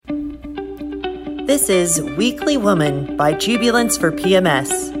This is Weekly Woman by Jubilance for PMS.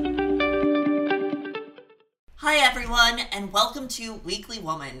 Hi everyone, and welcome to Weekly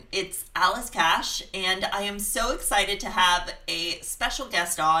Woman. It's Alice Cash, and I am so excited to have a special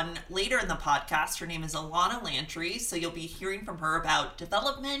guest on later in the podcast. Her name is Ilana Lantry, so you'll be hearing from her about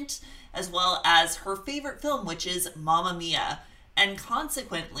development as well as her favorite film, which is Mamma Mia. And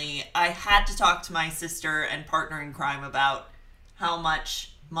consequently, I had to talk to my sister and partner in crime about how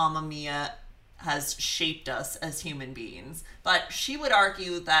much Mamma Mia has shaped us as human beings. But she would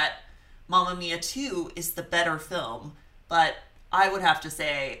argue that Mamma Mia 2 is the better film, but I would have to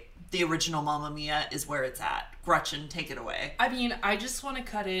say the original Mamma Mia is where it's at. Gretchen, take it away. I mean, I just want to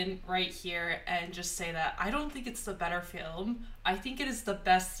cut in right here and just say that I don't think it's the better film. I think it is the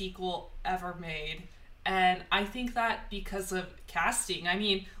best sequel ever made. And I think that because of casting. I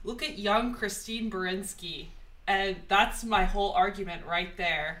mean, look at young Christine Baranski. And that's my whole argument right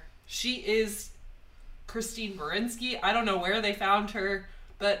there. She is Christine Baranski. I don't know where they found her,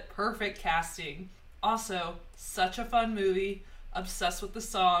 but perfect casting. Also, such a fun movie. Obsessed with the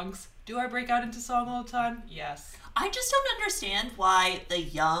songs. Do I break out into song all the time? Yes. I just don't understand why the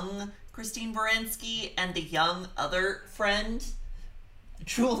young Christine Baranski and the young other friend,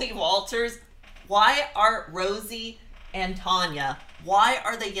 Julie Walters, why are Rosie and Tanya, why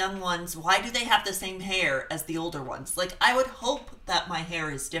are the young ones, why do they have the same hair as the older ones? Like, I would hope that my hair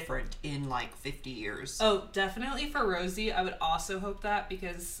is different in like 50 years. Oh, definitely for Rosie. I would also hope that,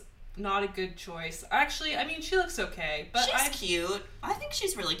 because not a good choice. Actually, I mean, she looks okay, but she's cute. I think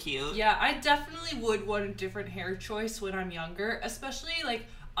she's really cute. Yeah, I definitely would want a different hair choice when I'm younger, especially like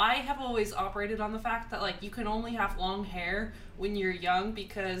I have always operated on the fact that like you can only have long hair when you're young,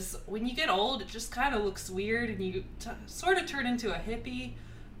 because when you get old it just kind of looks weird and you sort of turn into a hippie.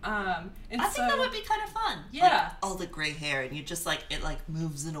 And I think that would be kind of fun. Yeah. Like, all the gray hair and you just like, it like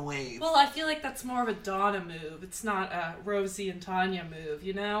moves in a wave. Well, I feel like that's more of a Donna move. It's not a Rosie and Tanya move,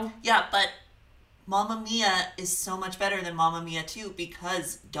 you know? Yeah, but Mamma Mia is so much better than Mamma Mia 2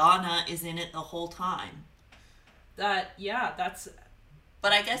 because Donna is in it the whole time. That's...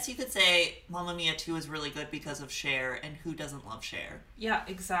 But I guess you could say Mamma Mia 2 is really good because of Cher, and who doesn't love Cher? Yeah,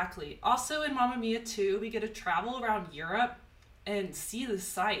 exactly. Also in Mamma Mia 2, we get to travel around Europe and see the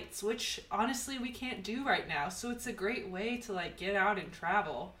sights, which honestly we can't do right now. So it's a great way to like get out and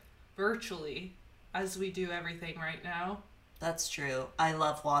travel virtually as we do everything right now. That's true. I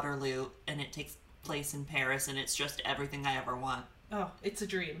love Waterloo, and it takes place in Paris, and it's just everything I ever want. Oh, it's a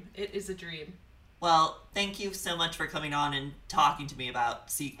dream. It is a dream. Well, thank you so much for coming on and talking to me about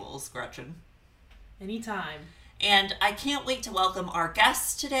sequels, Gretchen. Anytime. And I can't wait to welcome our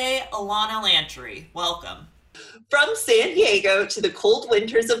guest today, Ilana Lantry. Welcome. From San Diego to the cold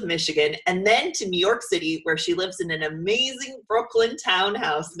winters of Michigan, and then to New York City, where she lives in an amazing Brooklyn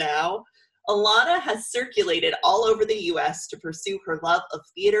townhouse now, Ilana has circulated all over the U.S. to pursue her love of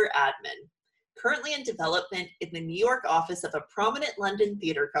theater admin. Currently in development in the New York office of a prominent London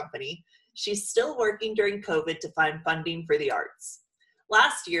theater company, she's still working during COVID to find funding for the arts.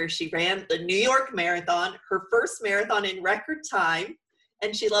 Last year, she ran the New York Marathon, her first marathon in record time,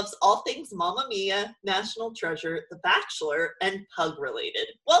 and she loves all things Mamma Mia, National Treasure, The Bachelor, and Pug related.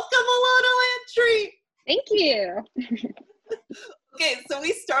 Welcome, Ilana Lantry! Thank you. Okay, so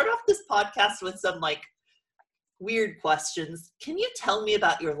we start off this podcast with some like weird questions. Can you tell me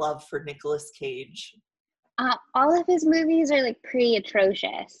about your love for Nicolas Cage? All of his movies are like pretty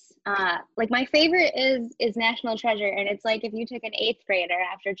atrocious. Like my favorite is National Treasure, and it's like if you took an 8th grader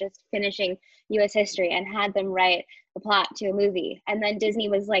after just finishing U.S. history and had them write a plot to a movie, and then Disney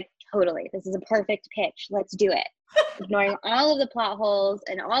was like, totally, this is a perfect pitch, let's do it. Ignoring all of the plot holes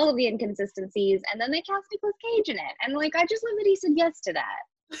and all of the inconsistencies, and then they cast Nicolas Cage in it, and like I just love that he said yes to that.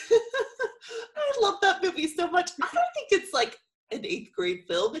 I love that movie so much. I don't think it's like an 8th grade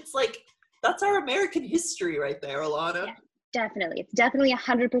film. It's like, that's our American history right there, Ilana. Yeah, definitely. It's definitely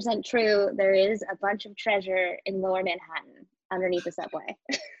 100% true. There is a bunch of treasure in Lower Manhattan underneath the subway.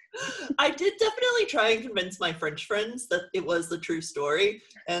 I did definitely try and convince my French friends that it was the true story,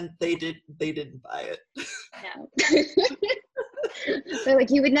 and they didn't buy it. No. They're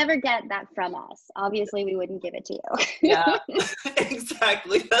like, you would never get that from us. Obviously, we wouldn't give it to you. Yeah,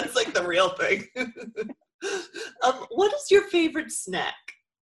 exactly. That's like the real thing. What is your favorite snack?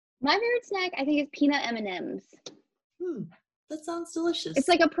 My favorite snack, I think, is peanut M&Ms. That sounds delicious. It's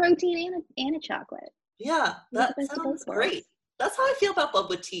like a protein and a chocolate. Yeah, that sounds great. That's how I feel about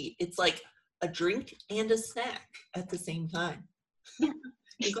bubble tea. It's like a drink and a snack at the same time. Yeah.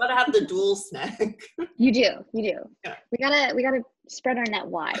 You gotta have the dual snack. You do. Yeah. We gotta spread our net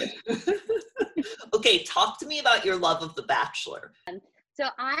wide. Okay, talk to me about your love of The Bachelor. So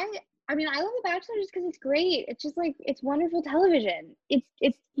I I mean, I love The Bachelor just because it's great. It's just like, it's wonderful television. It's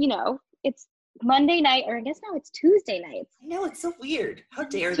it's Monday night, or I guess now it's Tuesday nights. I know, it's so weird. How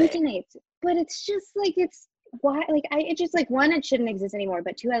dare Tuesday they? nights. But it's just like, it's why, like, it's just like, one, it shouldn't exist anymore,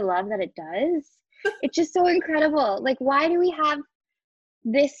 but two, I love that it does. It's just so incredible. Like, why do we have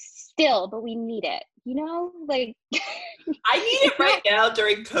this still, but we need it? You know, like I need it right now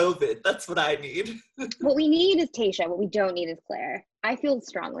during COVID. That's what I need. What we need is Tayshia. What we don't need is Claire. I feel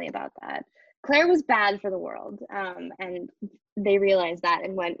strongly about that. Claire was bad for the world, and they realized that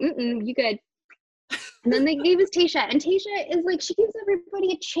and went, you good. And then they gave us Tayshia, and Tayshia is like, she gives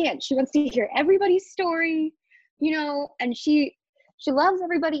everybody a chance. She wants to hear everybody's story, you know, and she loves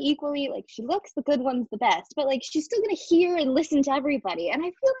everybody equally. Like, she looks the good ones the best, but like, she's still gonna hear and listen to everybody. And I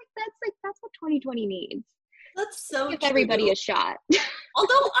feel like that's what 2020 needs. That's so Give true. everybody a shot.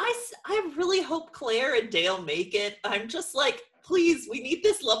 Although I really hope Claire and Dale make it. I'm just like, please, we need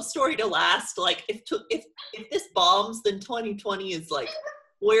this love story to last. Like, if this bombs, then 2020 is like,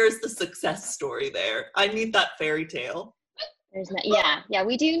 where's the success story there? I need that fairy tale. Yeah.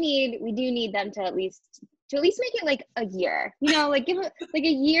 We do need them to at least make it like a year. You know, like give it like a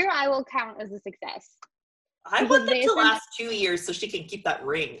year. I will count as a success. I want them to last 2 years so she can keep that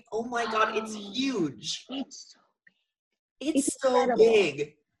ring. Oh my God, it's huge. It's so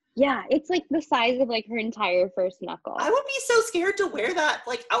big. Yeah, it's like the size of like her entire first knuckle. I would be so scared to wear that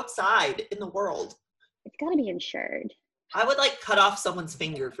like outside in the world. It's gotta be insured. I would like cut off someone's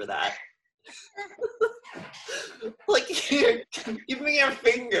finger for that. Like, here, give me your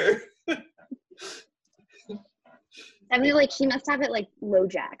finger. I mean, like, she must have it like low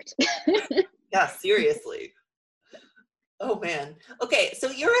jacked. Yeah, seriously. Oh man. Okay, so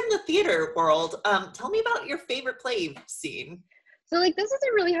you're in the theater world. Tell me about your favorite play scene. So like, this is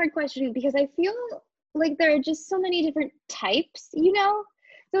a really hard question because I feel like there are just so many different types, you know?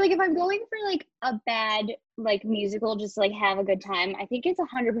 So like, if I'm going for like a bad like musical, just to, like have a good time, I think it's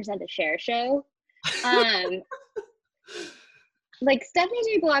 100% the Cher show. Like Stephanie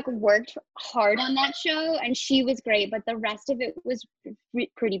J. Block worked hard on that show and she was great, but the rest of it was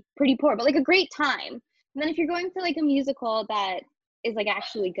pretty poor, but like a great time. And then if you're going for like a musical that is like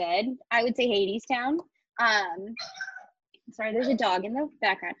actually good, I would say Hadestown. Sorry, there's a dog in the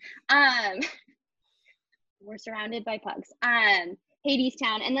background. We're surrounded by pugs.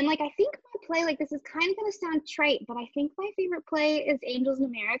 Hadestown. And then like, I think my play, like this is kind of gonna sound trite, but I think my favorite play is Angels in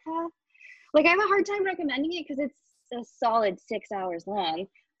America. Like I have a hard time recommending it because it's a solid 6 hours long.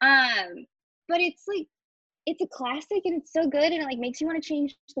 But it's like, it's a classic and it's so good and it like makes you want to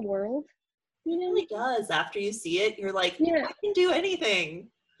change the world. You know? It really does. After you see it, you're like, yeah. I can do anything.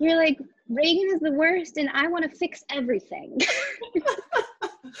 You're like, Reagan is the worst and I want to fix everything.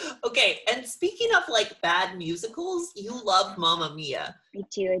 Okay, and speaking of like bad musicals, you love Mamma Mia. Me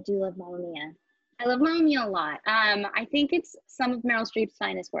too. I do love Mamma Mia. I love Mamma Mia a lot. I think it's some of Meryl Streep's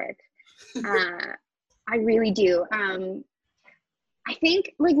finest work. I really do. I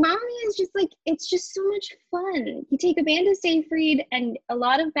think like Mamma Mia is just like, it's just so much fun. You take Amanda Seyfried and a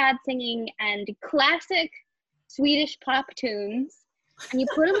lot of bad singing and classic Swedish pop tunes, and you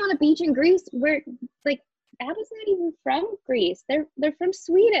put them on a beach in Greece where like ABBA's not even from Greece. They're from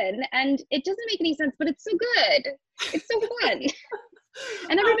Sweden, and it doesn't make any sense, but it's so good. It's so fun.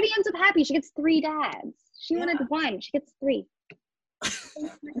 And everybody ends up happy. She gets 3 dads. She wanted 1. She gets 3.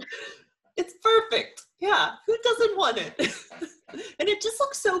 It's perfect. Yeah, who doesn't want it? And it just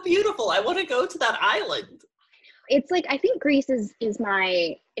looks so beautiful. I want to go to that island. It's like, I think Greece is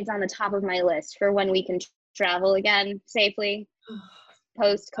on the top of my list for when we can travel again safely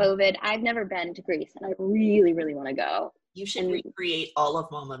post-COVID. I've never been to Greece and I really, really want to go. You should recreate all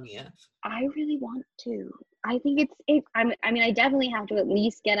of Mamma Mia. I really want to. I think I definitely have to at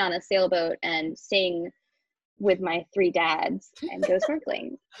least get on a sailboat and sing with my 3 dads and go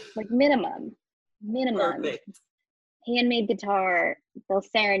snorkeling. Like minimum. Perfect. Handmade guitar. They'll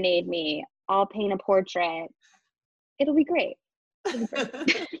serenade me. I'll paint a portrait. It'll be great.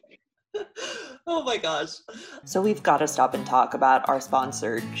 Oh my gosh. So we've got to stop and talk about our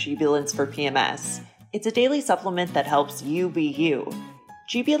sponsor, Jubilance for PMS. It's a daily supplement that helps you be you.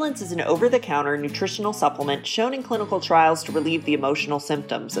 Jubilance is an over-the-counter nutritional supplement shown in clinical trials to relieve the emotional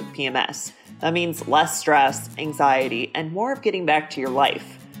symptoms of PMS. That means less stress, anxiety, and more of getting back to your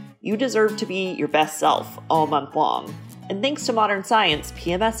life. You deserve to be your best self all month long. And thanks to modern science,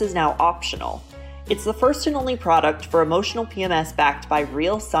 PMS is now optional. It's the first and only product for emotional PMS backed by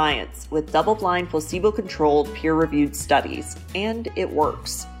real science with double-blind, placebo-controlled, peer-reviewed studies. And it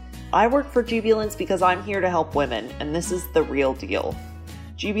works. I work for Jubilance because I'm here to help women, and this is the real deal.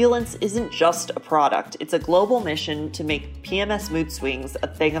 Jubilance isn't just a product, it's a global mission to make PMS mood swings a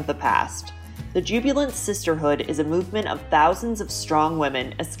thing of the past. The Jubilance Sisterhood is a movement of thousands of strong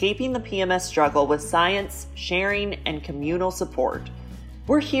women escaping the PMS struggle with science, sharing, and communal support.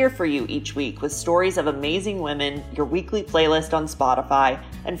 We're here for you each week with stories of amazing women, your weekly playlist on Spotify,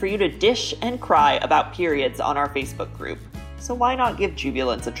 and for you to dish and cry about periods on our Facebook group. So why not give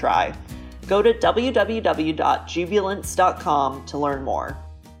Jubilance a try? Go to www.jubilance.com to learn more.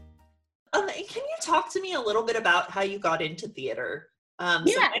 Can you talk to me a little bit about how you got into theater? So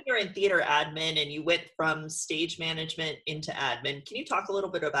when you're in theater admin and you went from stage management into admin, can you talk a little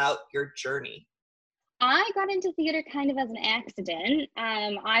bit about your journey? I got into theater kind of as an accident.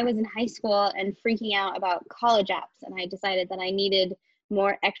 I was in high school and freaking out about college apps, and I decided that I needed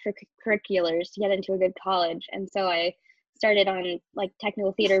more extracurriculars to get into a good college. And so I started on like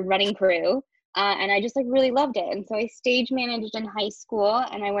technical theater running crew. And I just like really loved it. And so I stage managed in high school,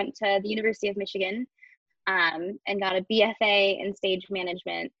 and I went to the University of Michigan and got a BFA in stage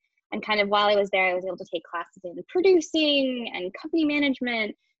management. And kind of while I was there, I was able to take classes in producing and company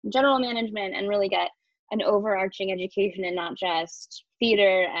management, and general management, and really get an overarching education in not just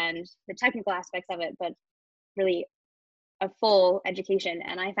theater and the technical aspects of it, but really a full education.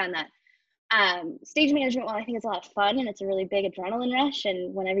 And I found that stage management, well, I think it's a lot of fun and it's a really big adrenaline rush.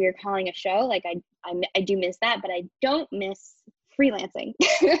 And whenever you're calling a show, like I do miss that, but I don't miss freelancing.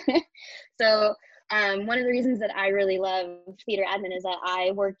 So one of the reasons that I really love theater admin is that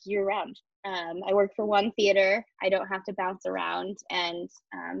I work year round. I work for one theater. I don't have to bounce around, and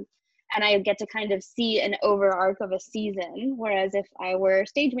I get to kind of see an over arc of a season. Whereas if I were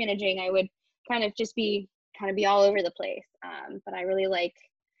stage managing, I would kind of just be all over the place. But I really like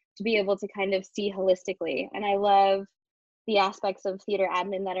to be able to kind of see holistically. And I love the aspects of theater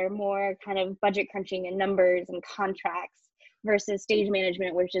admin that are more kind of budget crunching and numbers and contracts versus stage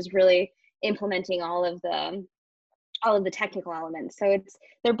management, which is really implementing all of the technical elements. So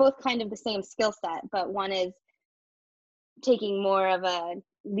they're both kind of the same skill set, but one is taking more of a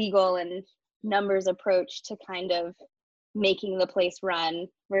legal and numbers approach to kind of making the place run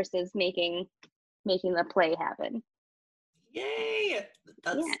versus making the play happen. Yay!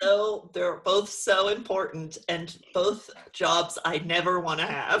 So they're both so important, and both jobs I never want to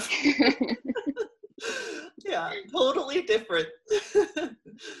have. Yeah, totally different.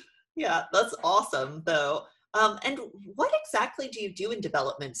 Yeah, that's awesome though. And what exactly do you do in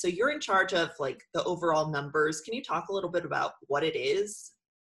development? So you're in charge of like the overall numbers. Can you talk a little bit about what it is?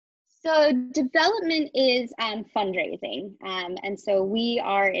 So development is fundraising. And so we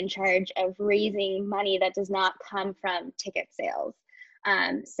are in charge of raising money that does not come from ticket sales.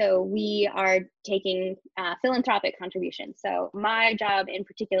 So we are taking philanthropic contributions. So my job in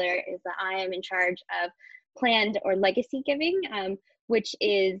particular is that I am in charge of planned or legacy giving, which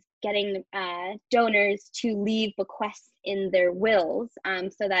is getting donors to leave bequests in their wills,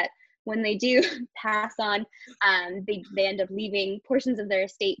 so that when they do pass on, they end up leaving portions of their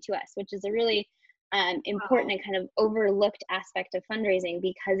estate to us, which is a really important and kind of overlooked aspect of fundraising,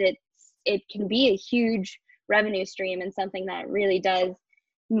 because it can be a huge revenue stream and something that really does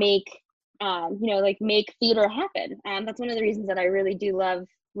make make theater happen. That's one of the reasons that I really do love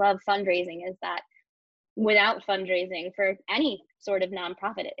fundraising, is that without fundraising for any sort of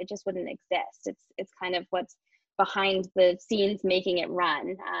nonprofit, it just wouldn't exist. It's kind of what's behind the scenes making it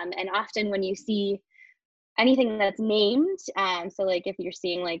run. And often when you see anything that's named, so like if you're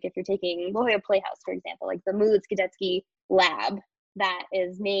taking La Jolla Playhouse, for example, like the Moodle-Skidetsky Lab, that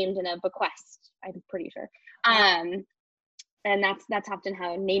is named in a bequest, I'm pretty sure. And that's often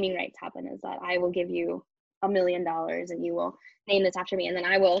how naming rights happen, is that I will give you $1 million and you will name this after me, and then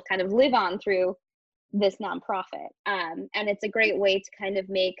I will kind of live on through this nonprofit. And it's a great way to kind of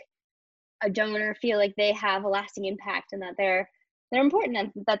make a donor feel like they have a lasting impact and that they're important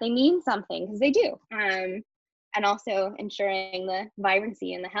and that they mean something, because they do. And also ensuring the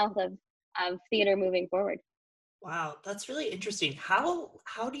vibrancy and the health of theater moving forward. Wow, that's really interesting. How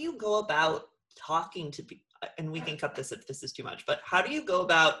do you go about talking to people? And we can cut this if this is too much, but how do you go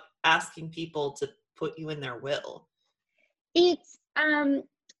about asking people to put you in their will? It kind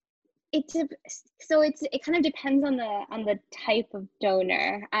of depends on the type of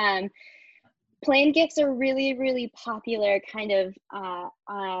donor. Planned gifts are really, really popular kind of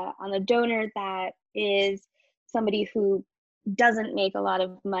on a donor that is somebody who doesn't make a lot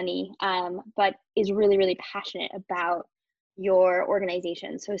of money, but is really, really passionate about your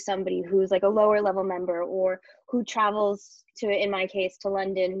organization. So somebody who's like a lower level member, or who travels to, in my case, to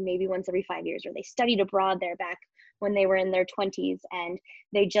London maybe once every 5 years, or they studied abroad there back when they were in their 20s, and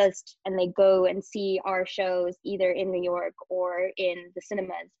they go and see our shows either in New York or in the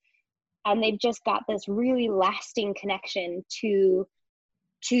cinemas, and they've just got this really lasting connection to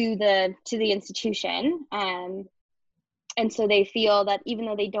the institution, and so they feel that even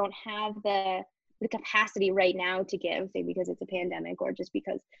though they don't have the capacity right now to give, say because it's a pandemic or just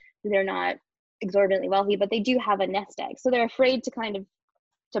because they're not exorbitantly wealthy, but they do have a nest egg, so they're afraid to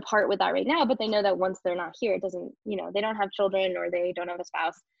part with that right now, but they know that once they're not here, it doesn't, they don't have children or they don't have a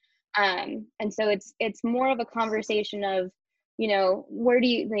spouse, and so it's more of a conversation of, what do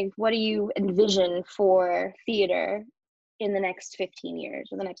you envision for theater in the next 15 years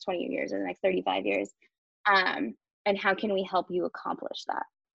or the next 20 years or the next 35 years, and how can we help you accomplish that?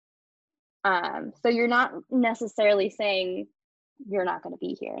 So you're not necessarily saying you're not going to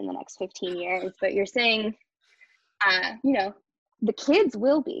be here in the next 15 years, but you're saying, the kids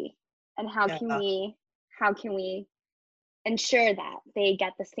will be, and how can we ensure that they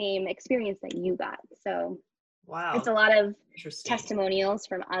get the same experience that you got? So wow, it's a lot of testimonials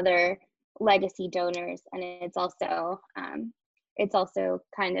from other legacy donors, and it's also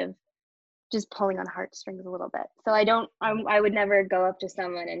kind of just pulling on heartstrings a little bit. So I would never go up to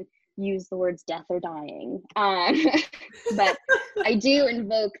someone and use the words death or dying, but I do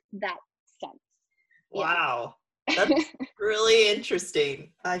invoke that sense. Wow, that's really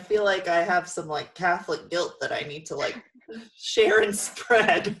interesting. I feel like I have some like Catholic guilt that I need to like share and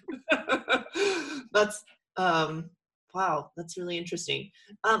spread. That's wow, that's really interesting.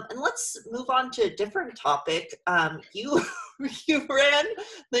 And let's move on to a different topic. You ran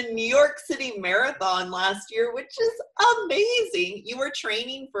the New York City Marathon last year, which is amazing. You were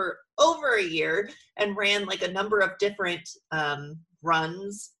training for over a year and ran like a number of different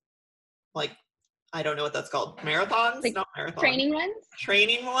runs, like I don't know what that's called. Marathons? Like not marathons.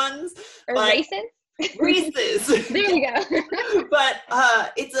 Training ones? Or races? Races. There you go. But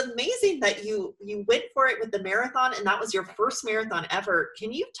it's amazing that you went for it with the marathon, and that was your first marathon ever.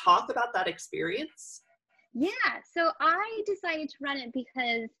 Can you talk about that experience? Yeah, so I decided to run it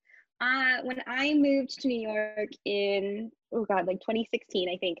because when I moved to New York in, 2016,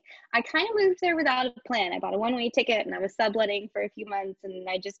 I think, I kind of moved there without a plan. I bought a one-way ticket and I was subletting for a few months, and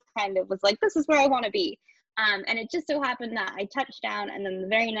I just kind of was like, this is where I want to be. And it just so happened that I touched down, and then the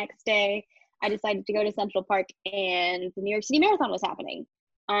very next day, I decided to go to Central Park, and the New York City Marathon was happening.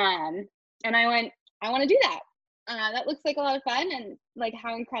 And I went, I want to do that. That looks like a lot of fun, and like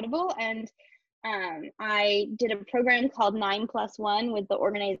how incredible. And I did a program called 9+1 with the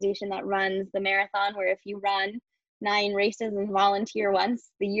organization that runs the marathon, where if you run 9 races and volunteer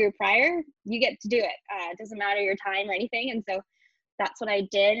once the year prior, you get to do it. It doesn't matter your time or anything. And so that's what I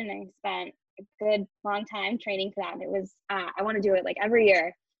did. And I spent a good long time training for that. And it was, I want to do it like every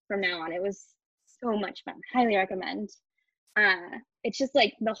year from now on. It was so much fun. Highly recommend. It's just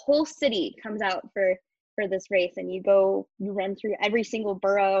like the whole city comes out for this race, and you run through every single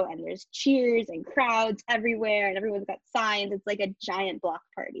borough, and there's cheers and crowds everywhere, and everyone's got signs. It's like a giant block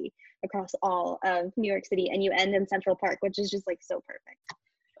party across all of New York City, and you end in Central Park, which is just like so perfect.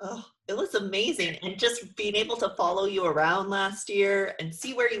 Oh, it was amazing. And just being able to follow you around last year and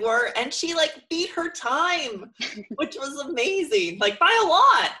see where you were, and she like beat her time, which was amazing, like by a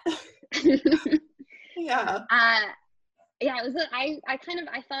lot. Yeah. Yeah, it was. I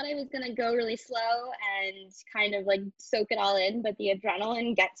thought I was gonna go really slow and kind of like soak it all in, but the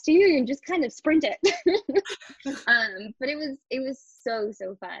adrenaline gets to you and just kind of sprint it. But it was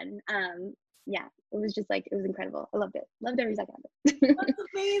so fun. Yeah, it was just like, it was incredible. I loved it. Loved every second of it. That's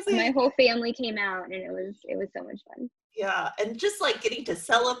amazing. My whole family came out, and it was so much fun. Yeah, and just like getting to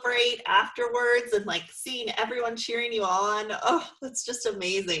celebrate afterwards and like seeing everyone cheering you on. Oh, that's just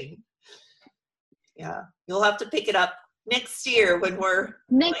amazing. Yeah, you'll have to pick it up next year when we're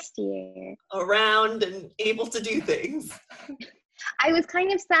year around and able to do things. I was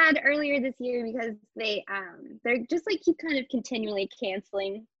kind of sad earlier this year because they're just like keep kind of continually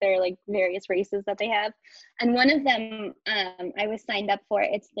canceling their like various races that they have, and one of them I was signed up for.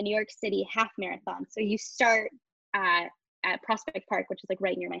 It's the New York City Half Marathon. So you start at Prospect Park, which is like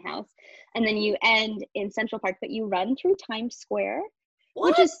right near my house, and then you end in Central Park, but you run through Times Square.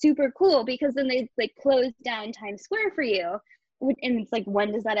 What? Which is super cool, because then they like close down Times Square for you. And it's like,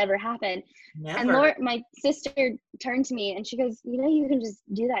 when does that ever happen? Never. And Laura, my sister, turned to me and she goes, you can just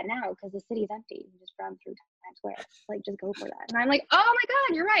do that now because the city's empty. You just run through Times Square. Like, just go for that. And I'm like, oh my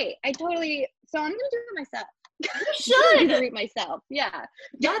God, you're right. So I'm going to do it myself. You should. Do it myself. Yeah.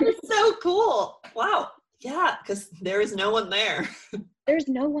 That is so cool. Wow. Yeah, because there is no one there. There's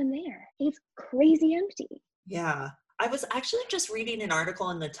no one there. It's crazy empty. Yeah. I was actually just reading an article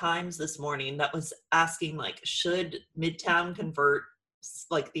in the Times this morning that was asking, like, should Midtown convert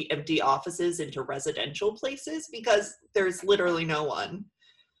like the empty offices into residential places, because there's literally no one.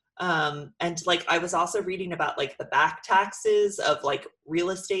 And like I was also reading about like the back taxes of like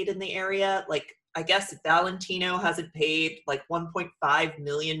real estate in the area. Like I guess Valentino hasn't paid like $1.5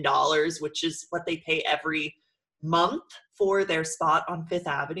 million, which is what they pay every month for their spot on Fifth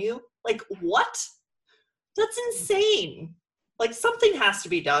Avenue. Like what? That's insane. Like something has to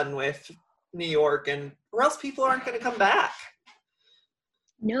be done with New York, and or else people aren't going to come back.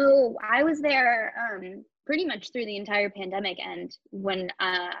 No, I was there pretty much through the entire pandemic, and when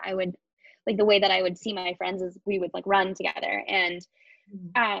I would, like, the way that I would see my friends is we would like run together, and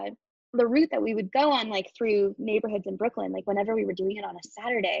the route that we would go on, like through neighborhoods in Brooklyn, like whenever we were doing it on a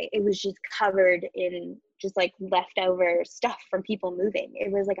Saturday, it was just covered in just like leftover stuff from people moving.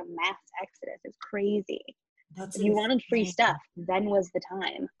 It was like a mass exodus. It's crazy. That's if you wanted free stuff, then was the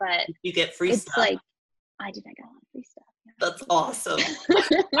time. But you get free it's stuff. like I did not get a lot of free stuff. That's awesome.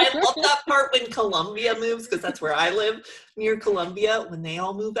 I love that part when Columbia moves, because that's where I live, near Columbia, when they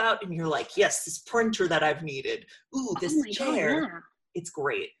all move out and you're like, yes, this printer that I've needed. Ooh, this chair. God, yeah. It's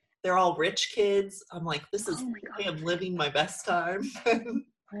great. They're all rich kids. I'm like, this is, I am living my best time.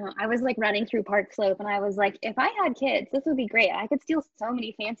 I was like running through Park Slope and I was like, if I had kids, this would be great. I could steal so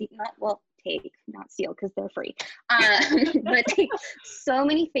many fancy, not steal because they're free, but take so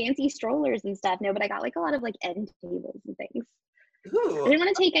many fancy strollers and stuff. No, but I got like a lot of like end tables and things. Ooh, I didn't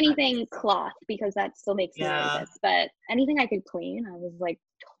want to take anything cloth because that still makes me nervous, but anything I could clean, I was like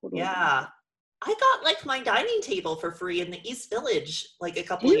totally. Yeah. I got like my dining table for free in the East Village like a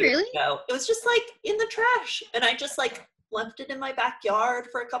couple years ago. It was just like in the trash, and I just like left it in my backyard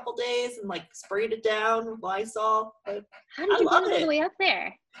for a couple days and like sprayed it down with Lysol. But how did you get it all the way up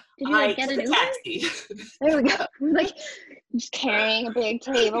there? Did you like, get an Uber? Taxi. There we go. Like just carrying a big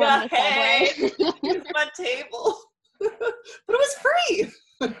table on the subway. Here's my table. But it was free.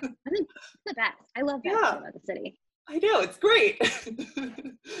 I think it's the best. I love that about the city. I know, it's great.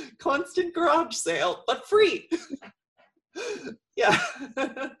 Constant garage sale, but free. Yeah.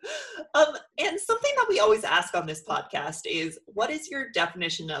 And something that we always ask on this podcast is, what is your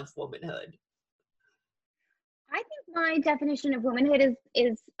definition of womanhood? I think my definition of womanhood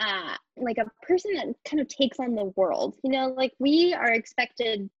is like a person that kind of takes on the world. You know, like we are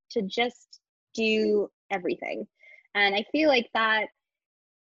expected to just do everything. And I feel like that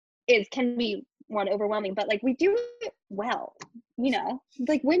can be overwhelming, but like we do it well, you know,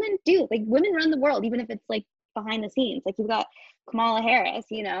 like women run the world, even if it's like behind the scenes. Like you've got Kamala Harris,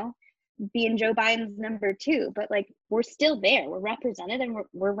 you know, being Joe Biden's number 2, but like we're still there, we're represented, and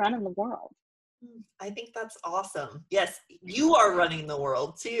we're running the world. I think that's awesome. Yes, you are running the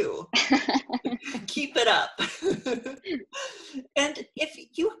world too. Keep it up. And if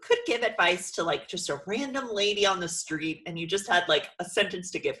you could give advice to like just a random lady on the street and you just had like a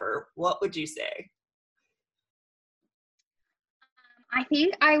sentence to give her, what would you say? I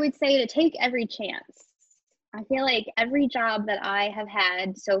think I would say to take every chance. I feel like every job that I have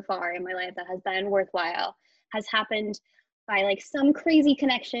had so far in my life that has been worthwhile has happened by like some crazy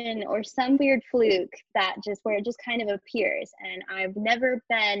connection or some weird fluke that where it just kind of appears, and I've never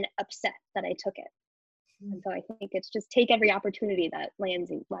been upset that I took it. And so I think it's just take every opportunity that lands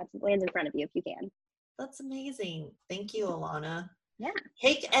in front of you if you can. That's amazing. Thank you, Alana. Yeah.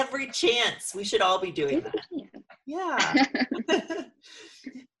 Take every chance. We should all be doing that. Yeah.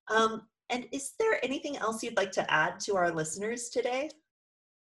 And is there anything else you'd like to add to our listeners today?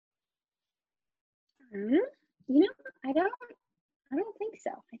 You know, I don't think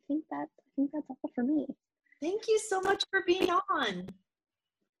so. I think that's all for me. Thank you so much for being on.